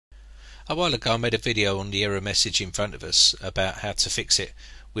A while ago I made a video on the error message in front of us about how to fix it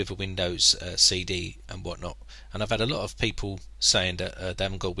with a Windows CD and whatnot, and I've had a lot of people saying that they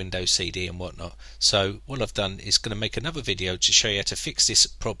haven't got Windows CD and whatnot. So what I've done is going to make another video to show you how to fix this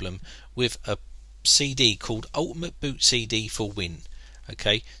problem with a CD called Ultimate Boot CD for Win.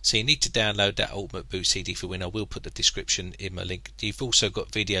 Okay, so you need to download that Ultimate Boot CD for Win. I will put the description in my link. You've also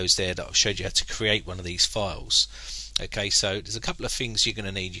got videos there that I've showed you how to create one of these files. Okay, so there's a couple of things you're going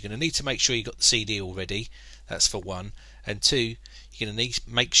to need. You're going to need to make sure you've got the CD already. That's for one. And two, you're going to need to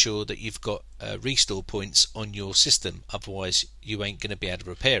make sure that you've got restore points on your system. Otherwise, you ain't going to be able to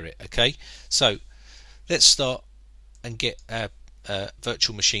repair it. Okay, so let's start and get our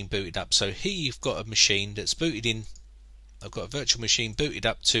virtual machine booted up. So here you've got a machine that's booted in. I've got a virtual machine booted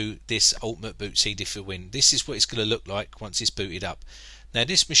up to this Ultimate Boot CD for Win. This is what it's going to look like once it's booted up. Now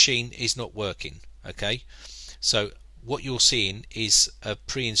this machine is not working. Okay, so what you're seeing is a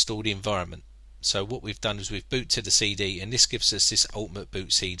pre-installed environment. So what we've done is we've booted to the CD, and this gives us this Ultimate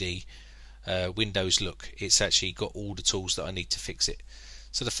Boot CD Windows look. It's actually got all the tools that I need to fix it.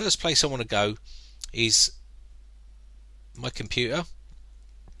 So the first place I want to go is my computer,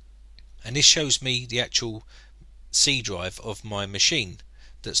 and this shows me the actual C drive of my machine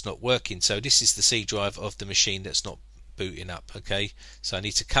that's not working. So this is the C drive of the machine that's not booting up. Okay, so I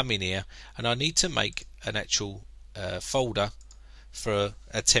need to come in here and I need to make an actual folder for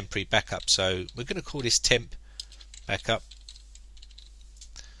a temporary backup. So we're going to call this temp backup,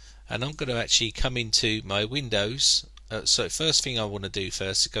 and I'm going to actually come into my Windows. So first thing I want to do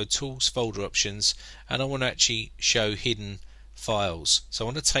first is go Tools, Folder Options, and I want to actually show hidden files. So I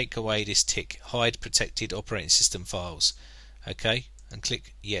want to take away this tick, hide protected operating system files. Okay, and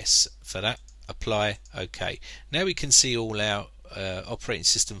click yes for that. Apply. OK. Now we can see all our operating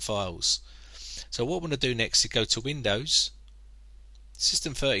system files. So what I want to do next is go to Windows,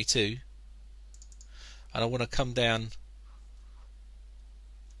 System32, and I want to come down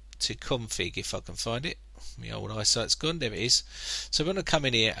to Config if I can find it. My old eyesight's gone. There it is. So I'm going to come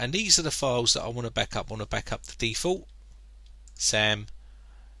in here, and these are the files that I want to back up. I want to back up the default, SAM,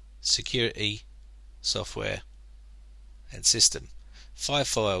 security, software, and system. 5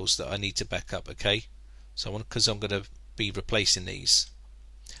 files that I need to back up. Okay, so because I'm going to be replacing these.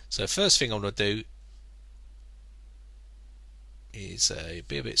 So first thing I want to do is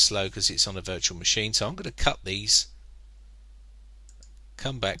be a bit slow because it's on a virtual machine. So I'm going to cut these,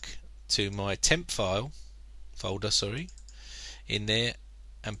 come back to my temp folder, in there,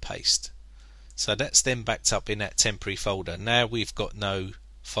 and paste. So that's then backed up in that temporary folder. Now we've got no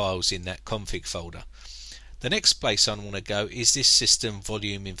files in that config folder. The next place I want to go is this system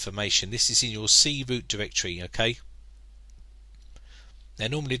volume information. This is in your SystemRoot directory. Okay. Now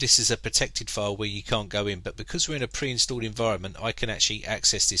normally this is a protected file where you can't go in, but because we're in a pre-installed environment I can actually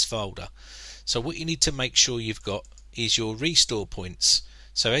access this folder. So what you need to make sure you've got is your restore points.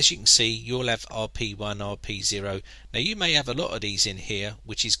 So as you can see, you'll have RP1, RP0. Now you may have a lot of these in here,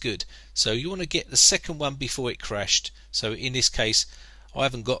 which is good. So you want to get the second one before it crashed. So in this case I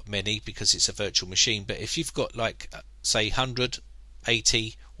haven't got many because it's a virtual machine, but if you've got like say 100,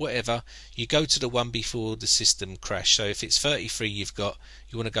 80, whatever, you go to the one before the system crash. So if it's 33 you've got,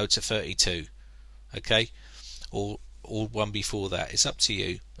 you want to go to 32. Okay, or one before that. It's up to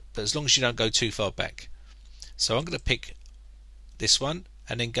you, but as long as you don't go too far back. So I'm going to pick this one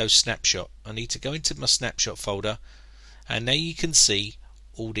and then go snapshot. I need to go into my snapshot folder, and now you can see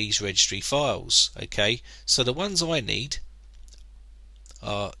all these registry files. Okay, so the ones I need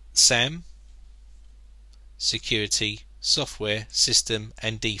are SAM, security, software, system,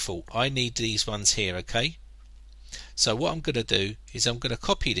 and default. I need these ones here. Okay, so what I'm going to do is I'm going to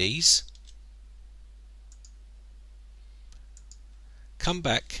copy these, come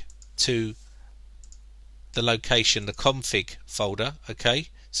back to the location, the config folder. Okay,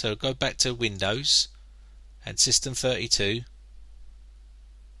 so go back to Windows and System32,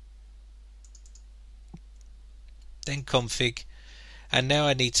 then config, and now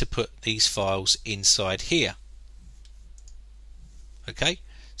I need to put these files inside here. Okay,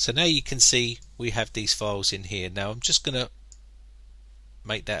 so now you can see we have these files in here. Now I'm just going to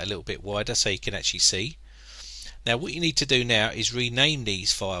make that a little bit wider so you can actually see. Now what you need to do now is rename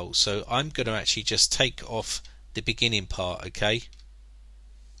these files. So I'm going to actually just take off the beginning part, okay,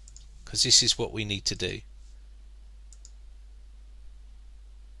 because this is what we need to do.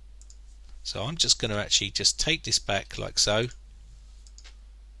 So I'm just going to actually just take this back like so.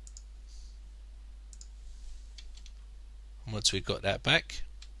 And once we've got that back,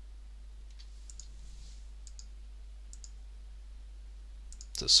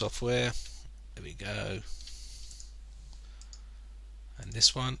 the software, there we go, and and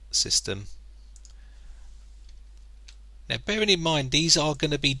this one system. Now bearing in mind these are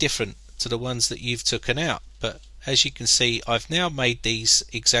going to be different to the ones that you've taken out, but as you can see I've now made these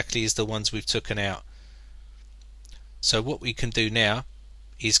exactly as the ones we've taken out. So what we can do now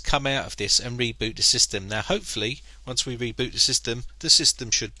is come out of this and reboot the system. Now hopefully once we reboot the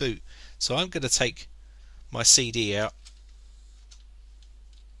system should boot. So I'm going to take my CD out,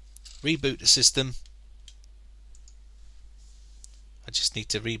 reboot the system. I just need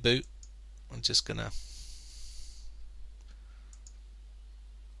to reboot. I'm just gonna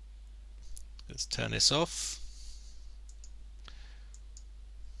let's turn this off.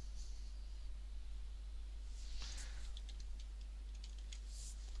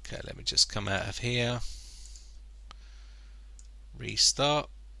 Okay, let me just come out of here, restart.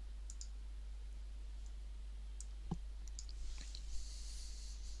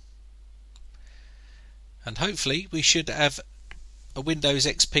 And hopefully we should have a Windows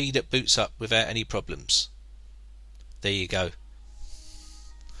XP that boots up without any problems. There you go.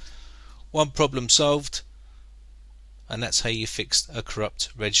 One problem solved, and that's how you fix a corrupt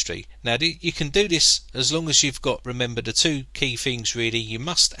registry. Now you can do this as long as you've got, remember the two key things really, you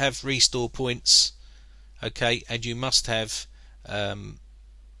must have restore points, okay, and you must have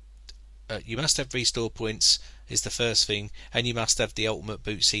restore points is the first thing, and you must have the ultimate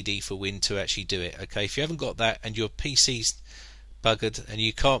boot CD for Win to actually do it. Okay, if you haven't got that and your PC's buggered and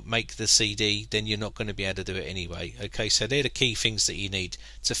you can't make the CD, then you're not going to be able to do it anyway. Okay, so they're the key things that you need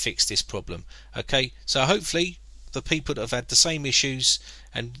to fix this problem. Okay, so hopefully the people that have had the same issues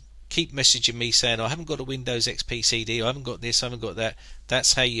and keep messaging me saying I haven't got a Windows XP CD, I haven't got this, I haven't got that,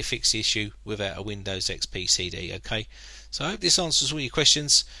 that's how you fix the issue without a Windows XP CD. Okay, so I hope this answers all your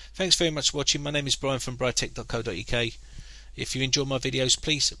questions. Thanks very much for watching. My name is Brian from Britec.co.uk. If you enjoy my videos,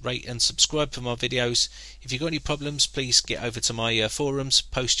 please rate and subscribe for my videos. If you've got any problems, please get over to my forums,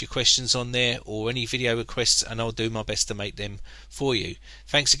 post your questions on there or any video requests, and I'll do my best to make them for you.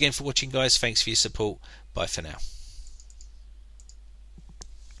 Thanks again for watching, guys. Thanks for your support. Bye for now.